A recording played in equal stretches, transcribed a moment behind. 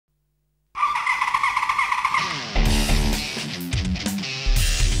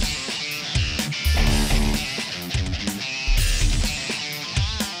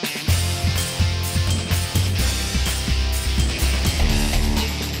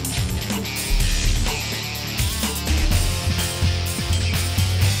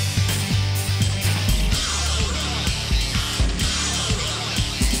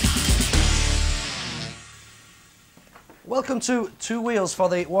welcome to Two Wheels for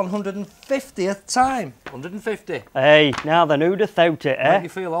the 150th time. 150. Hey, now then, who'd have thought it, eh? Make you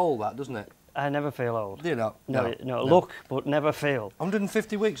feel old, that, doesn't it? I never feel old. Do you not? No. Look, but never feel.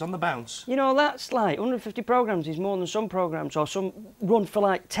 150 weeks on the bounce. You know, that's like 150 programmes is more than some programmes, or some run for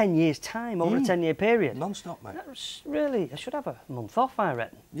like 10 years' time, over a 10-year period. Non-stop, mate. That's really, I should have a month off, I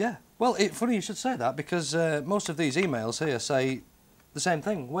reckon. Yeah. Well, funny you should say that, because most of these emails here say the same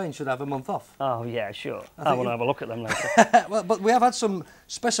thing. Wayne should have a month off. Oh, yeah, sure. I want to have a look at them later. Well, but we have had some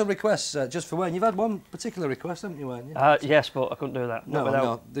special requests just for Wayne. You've had one particular request, haven't you, Wayne? Yes, but I couldn't do that.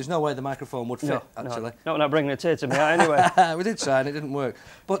 No, there's no way the microphone would fit, actually. No, not bringing it here to me anyway. We did try and it didn't work.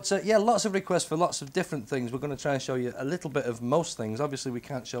 But, yeah, lots of requests for lots of different things. We're going to try and show you a little bit of most things. Obviously, we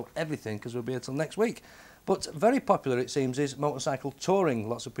can't show everything because we'll be here till next week. But very popular, it seems, is motorcycle touring.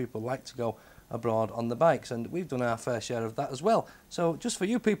 Lots of people like to go abroad on the bikes, and we've done our fair share of that as well. So just for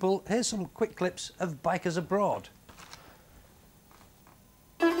you people, here's some quick clips of bikers abroad.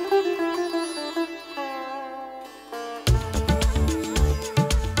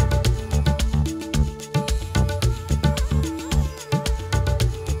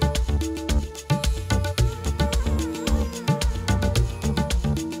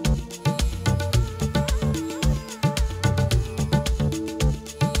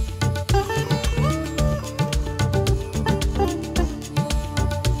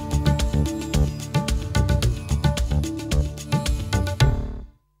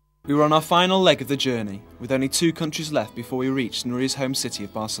 We were on our final leg of the journey, with only 2 countries left before we reached Nuri's home city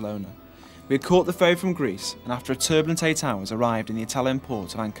of Barcelona. We had caught the ferry from Greece and after a turbulent 8 hours arrived in the Italian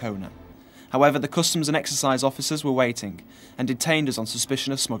port of Ancona. However, the customs and excise officers were waiting and detained us on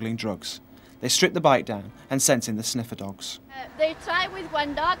suspicion of smuggling drugs. They stripped the bike down and sent in the sniffer dogs. They try with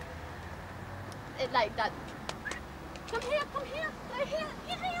one dog, like that. Come here, here, here,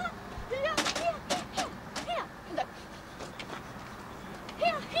 here, here. Here.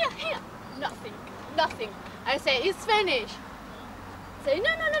 Nothing. I say, it's finished. Say,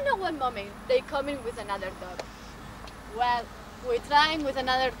 no, one moment. They come in with another dog. Well, we're trying with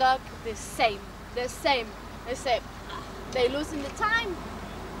another dog, the same. They say, they losing the time.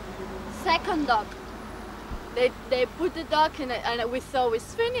 Second dog. They put the dog in it and we thought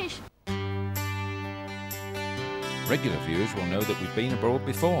it's finished. Regular viewers will know that we've been abroad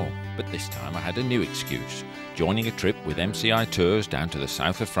before, but this time I had a new excuse, joining a trip with MCI Tours down to the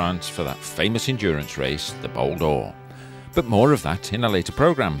south of France for that famous endurance race, the Bol d'Or. But more of that in a later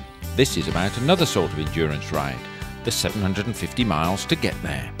programme. This is about another sort of endurance ride, the 750 miles to get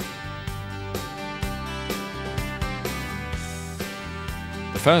there.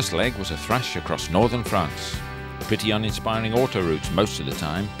 The first leg was a thrash across northern France. Pretty uninspiring auto routes most of the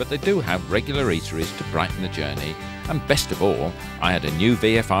time, but they do have regular eateries to brighten the journey, and best of all, I had a new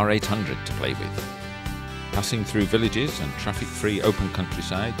VFR 800 to play with. Passing through villages and traffic-free open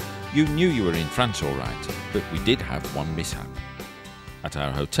countryside, you knew you were in France all right, but we did have one mishap. At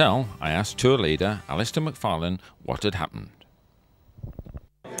our hotel, I asked tour leader Alistair McFarlane what had happened.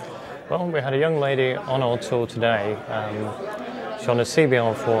 Well, we had a young lady on our tour today. She's on a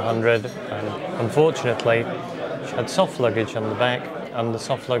CBR 400, and unfortunately, she had soft luggage on the back, and the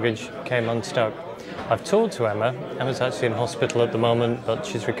soft luggage came unstuck. I've talked to Emma. Emma's actually in hospital at the moment, but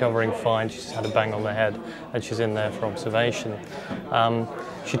she's recovering fine. She's had a bang on the head and she's in there for observation.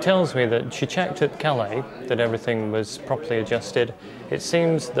 She tells me that she checked at Calais that everything was properly adjusted. It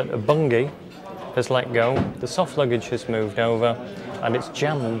seems that a bungee has let go, the soft luggage has moved over, and it's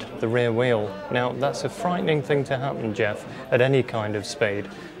jammed the rear wheel. Now, that's a frightening thing to happen, Jeff, at any kind of speed.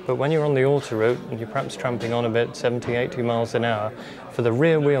 But when you're on the auto route and you're perhaps tramping on a bit, 70, 80 miles an hour, for the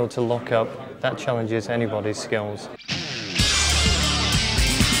rear wheel to lock up, that challenges anybody's skills.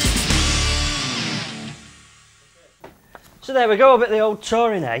 So there we go, a bit of the old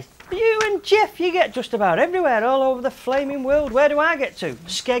touring, eh? You and Jeff, you get just about everywhere, all over the flaming world. Where do I get to?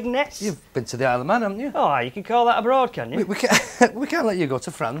 Skegness? You've been to the Isle of Man, haven't you? Oh, you can call that abroad, can you? We can't let you go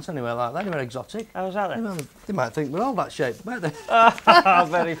to France, anywhere like that, anywhere exotic. How's that then? They might think we're all that shape, might they?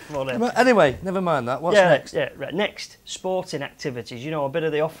 Very funny. Anyway, never mind that. What's next? Yeah, right. Next, sporting activities. You know, a bit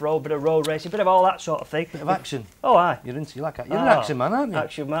of the off-road, bit of road racing, a bit of all that sort of thing. Bit of action. Oh, aye. You're an action man, aren't you?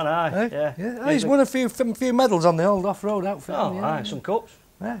 Action man, aye. Yeah. He's won a few medals on the old off-road outfit. Oh, aye, some cups.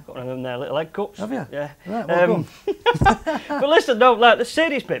 Yeah. Got one of them there little egg cups. Have you? Yeah. Right, well but listen, don't like the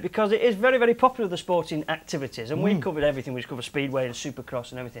serious bit, because it is very, very popular, the sporting activities, and we've covered everything. We've covered speedway and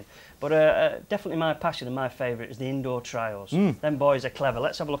supercross and everything. But definitely my passion and my favourite is the indoor trials. Them boys are clever.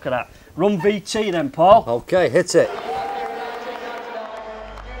 Let's have a look at that. Run VT then, Paul. Okay, hit it.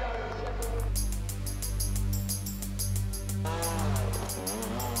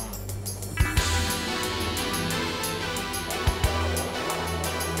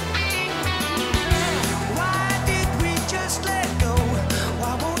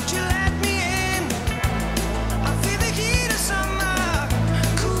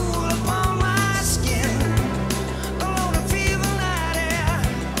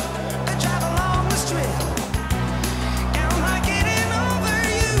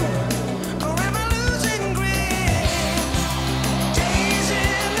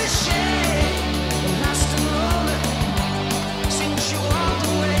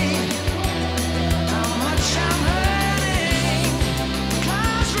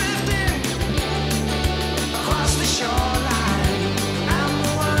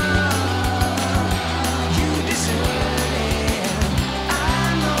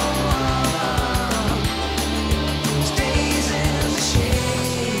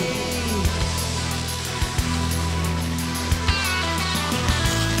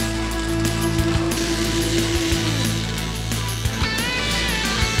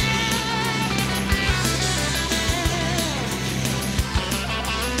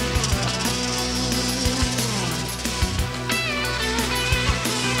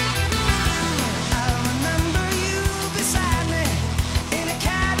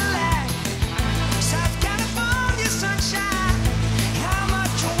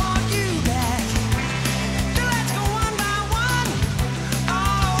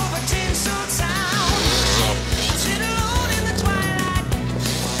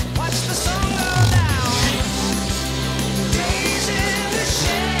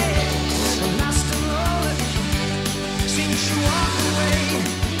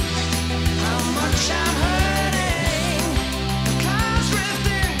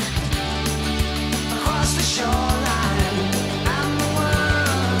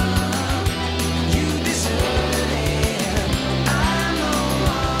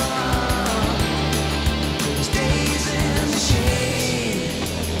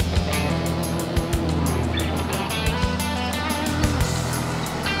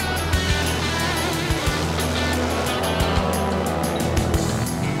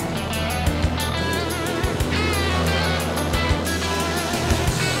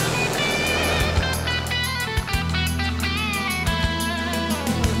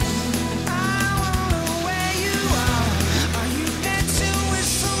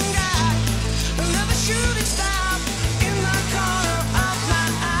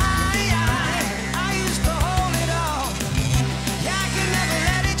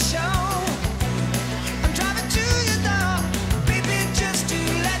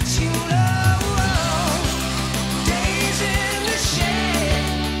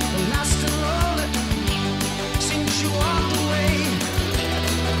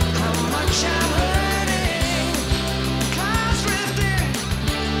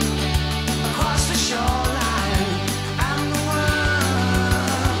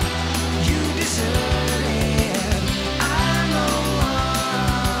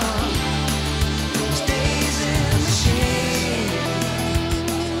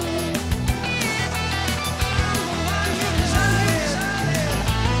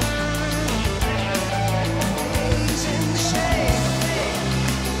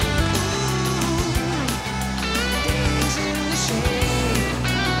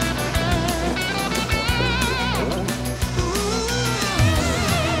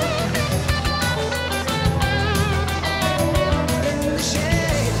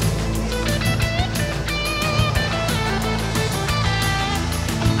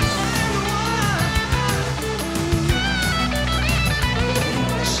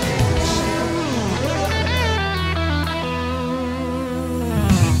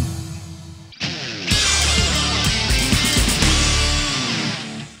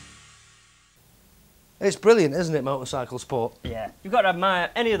 brilliant, isn't it, motorcycle sport? Yeah. You've got to admire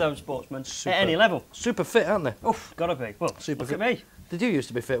any of those sportsmen Super. at any level. Super fit, aren't they? Oof, gotta be. Well, Super look fit. at me. Did you used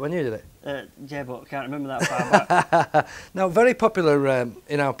to be fit when you did it? Yeah, but I can't remember that far back. Now, very popular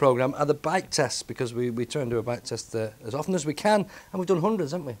in our programme are the bike tests, because we try and do a bike test as often as we can, and we've done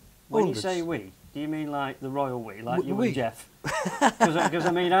hundreds, haven't we? When Hundreds. you say we, do you mean like the royal we, like you We. and Jeff? Because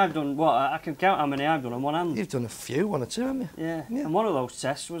I mean, I've done, what, I can count how many I've done on one hand. You've done a few, one or two, haven't you? Yeah. Yeah. And one of those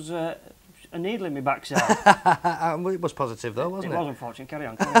tests was a needle in my backside. It was positive though, wasn't it? It was unfortunate. Carry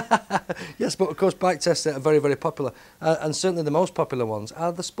on. Yes, but of course bike tests are very, very popular. And certainly the most popular ones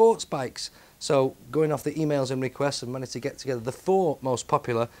are the sports bikes. So going off the emails and requests, I've managed to get together the 4 most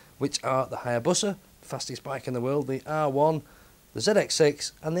popular, which are the Hayabusa, fastest bike in the world, the R1, the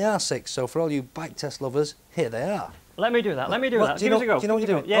ZX6 and the R6. So for all you bike test lovers, here they are. Let me do that. Let me do Well, that. do you Give us know- a go. do you know what Give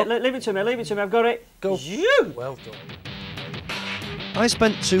you're us a doing? go. Yeah, Oh. leave it to me. Leave it to me. I've got it. Go. You. Well done. I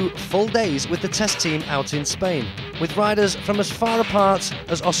spent 2 full days with the test team out in Spain, with riders from as far apart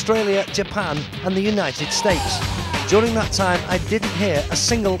as Australia, Japan and the United States. During that time, I didn't hear a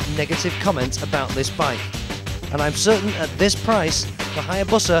single negative comment about this bike. And I'm certain at this price, the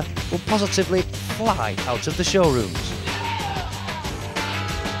Hayabusa will positively fly out of the showrooms.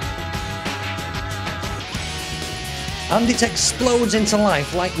 And it explodes into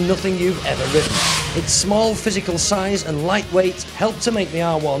life like nothing you've ever ridden. Its small physical size and lightweight help to make the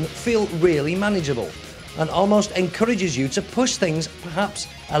R1 feel really manageable, and almost encourages you to push things perhaps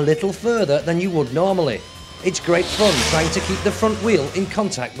a little further than you would normally. It's great fun trying to keep the front wheel in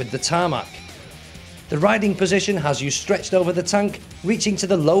contact with the tarmac. The riding position has you stretched over the tank, reaching to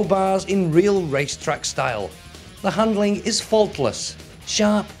the low bars in real racetrack style. The handling is faultless,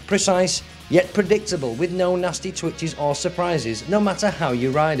 sharp, precise, yet predictable, with no nasty twitches or surprises, no matter how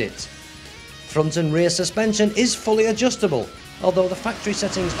you ride it. Front and rear suspension is fully adjustable, although the factory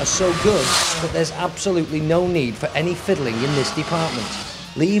settings are so good that there's absolutely no need for any fiddling in this department.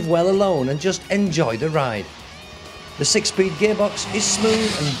 Leave well alone and just enjoy the ride. The 6-speed gearbox is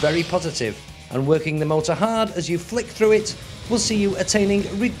smooth and very positive, and working the motor hard as you flick through it will see you attaining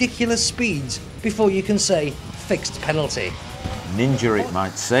ridiculous speeds before you can say fixed penalty. Ninja it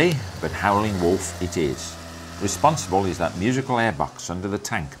might say, but Howling Wolf it is. Responsible is that musical airbox under the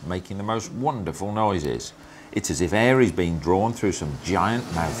tank making the most wonderful noises. It's as if air is being drawn through some giant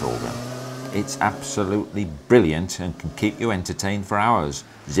mouth organ. It's absolutely brilliant and can keep you entertained for hours,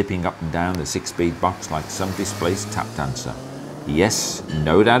 zipping up and down the 6-speed box like some displaced tap dancer. Yes,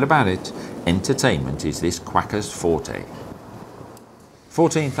 no doubt about it, entertainment is this quacker's forte.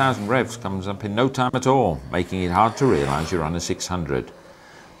 14,000 revs comes up in no time at all, making it hard to realise you're on a 600.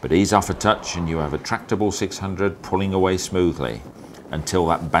 But ease off a touch and you have a tractable 600 pulling away smoothly, until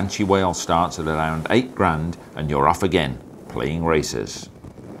that Banshee whale starts at around 8 grand and you're off again, playing races.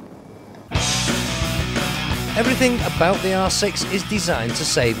 Everything about the R6 is designed to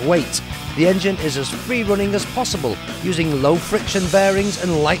save weight. The engine is as free-running as possible, using low-friction bearings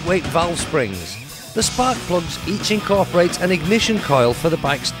and lightweight valve springs. The spark plugs each incorporate an ignition coil for the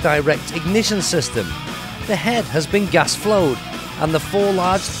bike's direct ignition system. The head has been gas-flowed, and the 4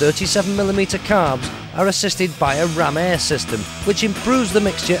 large 37mm carbs are assisted by a ram air system, which improves the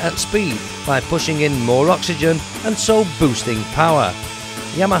mixture at speed by pushing in more oxygen and so boosting power.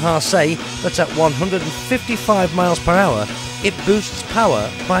 Yamaha say that at 155 miles per hour, it boosts power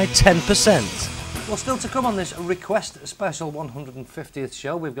by 10%. Well, still to come on this request special 150th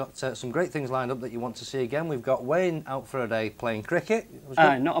show, we've got some great things lined up that you want to see again. We've got Wayne out for a day playing cricket. It was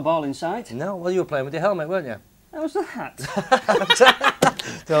good. Not a ball in sight. No, well, you were playing with your helmet, weren't you? How was that?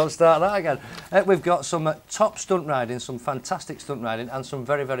 Don't start that again. We've got some top stunt riding, some fantastic stunt riding, and some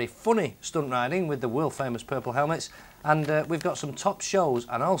very, very funny stunt riding with the world famous purple helmets. And we've got some top shows,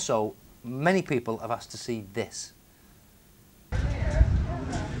 and also many people have asked to see this.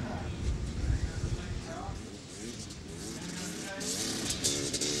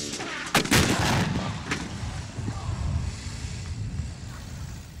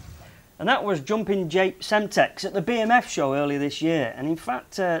 And that was Jumping Jape Semtex at the BMF show earlier this year. And in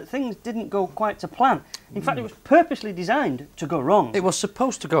fact, things didn't go quite to plan. In fact, it was purposely designed to go wrong. It was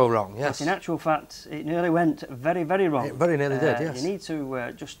supposed to go wrong, yes. But in actual fact, it nearly went very, very wrong. It very nearly did, yes. You need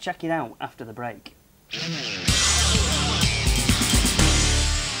to just check it out after the break.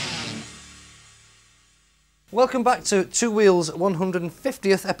 Welcome back to Two Wheels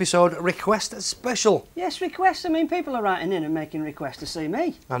 150th episode request special. Yes, requests. I mean, people are writing in and making requests to see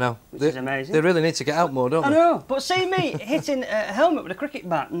me. I know. Which is amazing. They really need to get out more, don't they? I know, but see me hitting a helmet with a cricket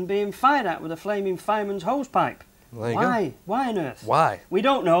bat and being fired at with a flaming fireman's hose pipe. There you Why? go. Why on earth? Why? We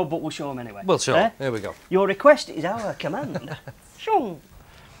don't know, but we'll show them anyway. We'll show. Here we go. Your request is our command. Shung.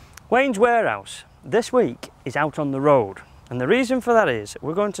 Wayne's Warehouse this week is out on the road, and the reason for that is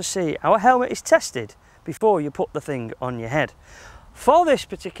we're going to see our helmet is tested before you put the thing on your head. For this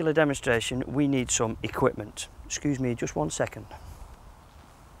particular demonstration we need some equipment. Excuse me just 1 second.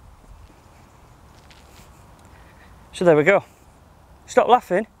 So there we go. Stop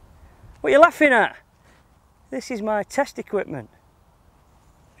laughing. What are you laughing at? This is my test equipment.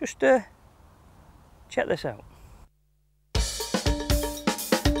 Just check this out.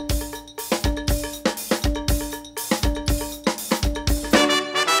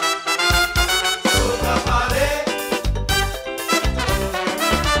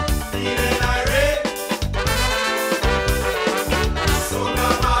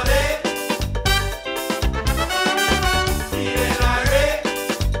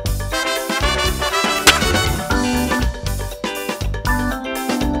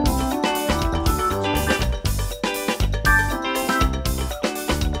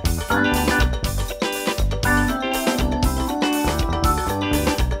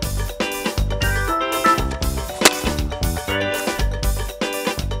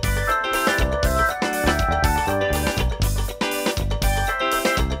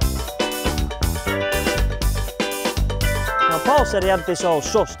 Paul said he had this all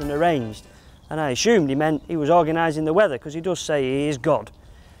sussed and arranged, and I assumed he meant he was organising the weather, because he does say he is God.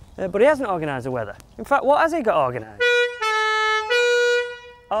 But he hasn't organised the weather. In fact, what has he got organised?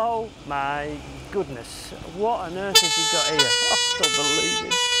 Oh my goodness, what on earth has he got here? I don't believe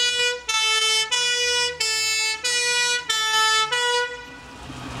it.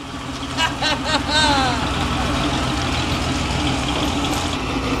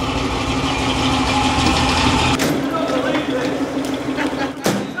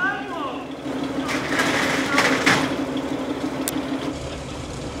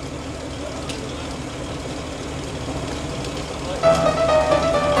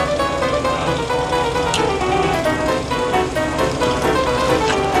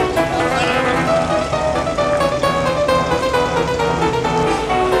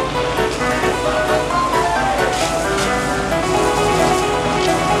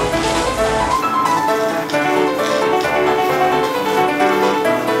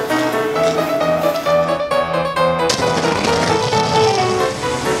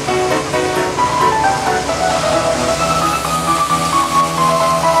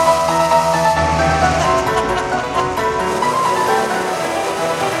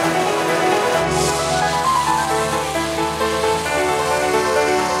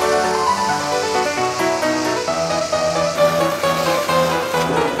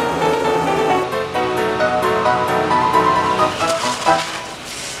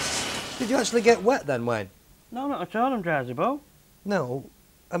 Did you actually get wet then, Wayne? No, not at all, I'm dry as a bone. No,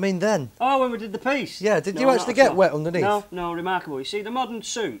 I mean then. Oh, when we did the piece? Yeah, did No, you actually get wet underneath? No, no, remarkable. You see, the modern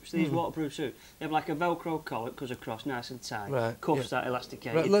suits, these waterproof suits, they have like a Velcro collar that goes across nice and tight, Right, cuffs yeah. that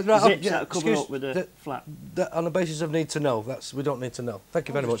elasticate, Right, zips that cover up with a flap. On the basis of need to know, we don't need to know. Thank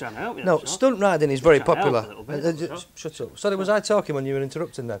you I'm very just much. trying to help you, No, that's all. stunt riding is very Just trying to popular. help a little bit, that's all. Shut up. Sorry, was I talking when you were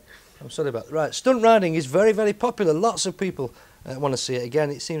interrupting then? I'm sorry about that. Right, stunt riding is very, very popular. Lots of people want to see it again.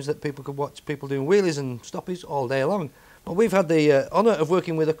 It seems that people could watch people doing wheelies and stoppies all day long. But we've had the honour of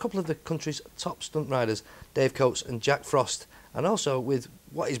working with a couple of the country's top stunt riders, Dave Coates and Jack Frost, and also with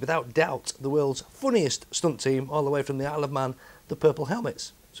what is without doubt the world's funniest stunt team, all the way from the Isle of Man, the Purple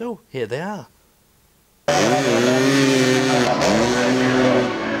Helmets. So here they are.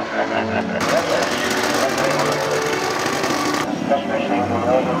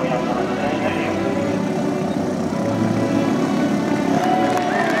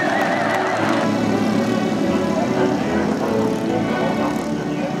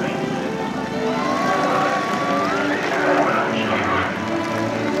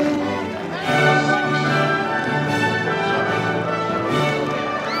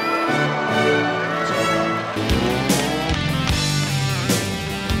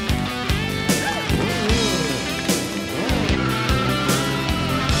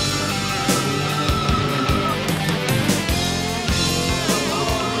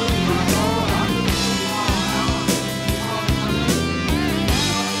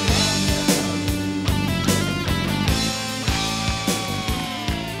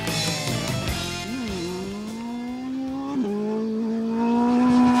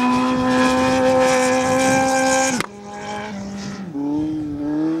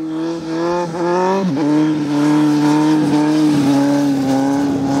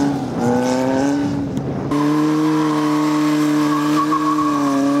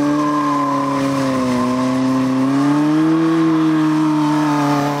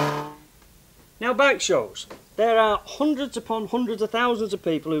 Now, bike shows, There are hundreds upon hundreds of thousands of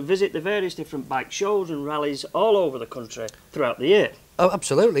people who visit the various different bike shows and rallies all over the country throughout the year. Oh,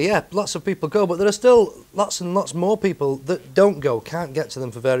 absolutely, yeah. Lots of people go, but there are still lots and lots more people that don't go, can't get to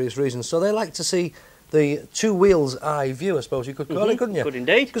them for various reasons. So they like to see the two wheels eye view, I suppose you could call it, couldn't you? Good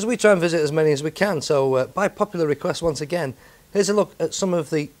indeed. Because we try and visit as many as we can. So by popular request, once again, here's a look at some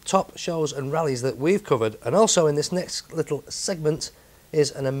of the top shows and rallies that we've covered. And also in this next little segment is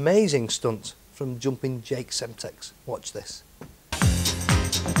an amazing stunt from jumping Jake Semtex. Watch this.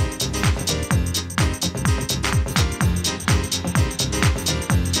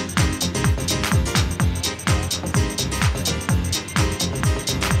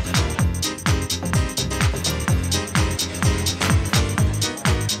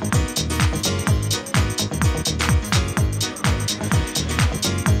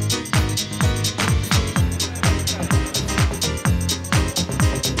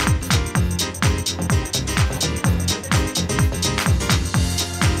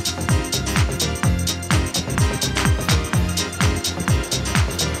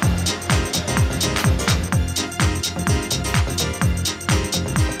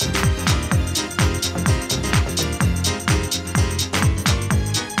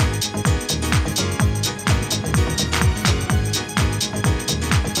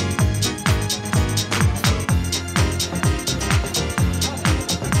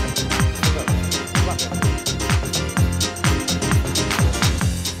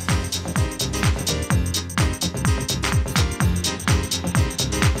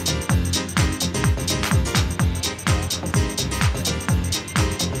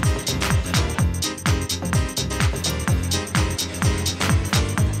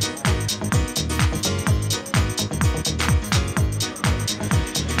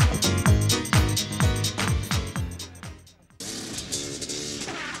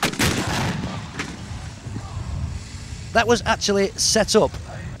 That was actually set up.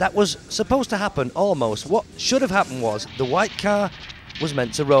 That was supposed to happen almost. What should have happened was the white car was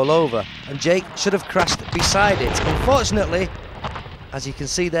meant to roll over and Jake should have crashed beside it. Unfortunately, as you can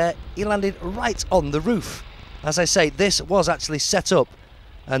see there, he landed right on the roof. As I say, this was actually set up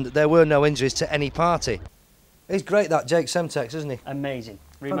and there were no injuries to any party. He's great, that Jake Semtex, isn't he? Amazing.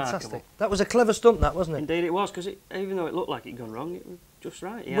 Remarkable. Fantastic. That was a clever stunt, that, wasn't it? Indeed it was, because even though it looked like it had gone wrong, it was just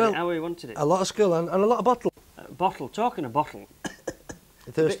right. He had it how he wanted it. A lot of skill and a lot of bottle. Bottle. Talking of bottle,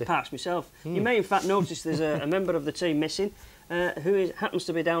 Thirsty. a bit parched myself. You may in fact notice there's a member of the team missing who happens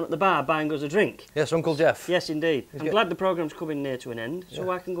to be down at the bar buying us a drink. Yes, Uncle Jeff. Yes, indeed. I'm glad the programme's coming near to an end, so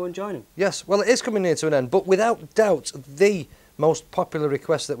I can go and join him. Yes, well, it is coming near to an end, but without doubt, the most popular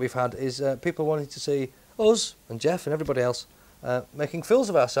request that we've had is people wanting to see us and Jeff and everybody else making fools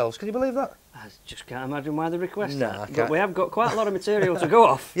of ourselves. Can you believe that? I just can't imagine why they request No, that. I can't. But we have got quite a lot of material to go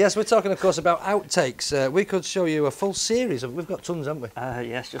off. Yes, we're talking, of course, about outtakes. We could show you a full series of. We've got tons, haven't we?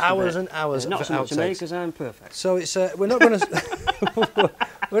 Yes, just hours a bit. and hours. Not of so much to me outtakes. because I'm perfect. So it's we're not going to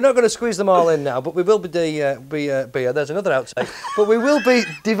we're not going to squeeze them all in now, but we will be there's another outtake. But we will be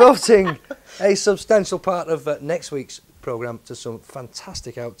devoting a substantial part of next week's programme to some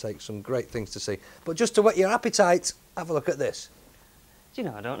fantastic outtakes, some great things to see. But just to whet your appetite, have a look at this. Do you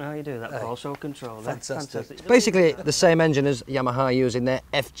know, I don't know how you do that, Paul, so controlled. Fantastic. It's Basically the same engine as Yamaha using their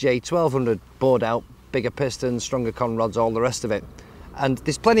FJ1200, bored out, bigger pistons, stronger conrods, all the rest of it. And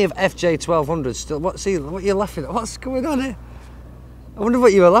there's plenty of FJ1200s still. What are you laughing at? What's going on here? I wonder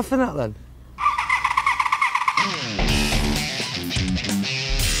what you were laughing at then.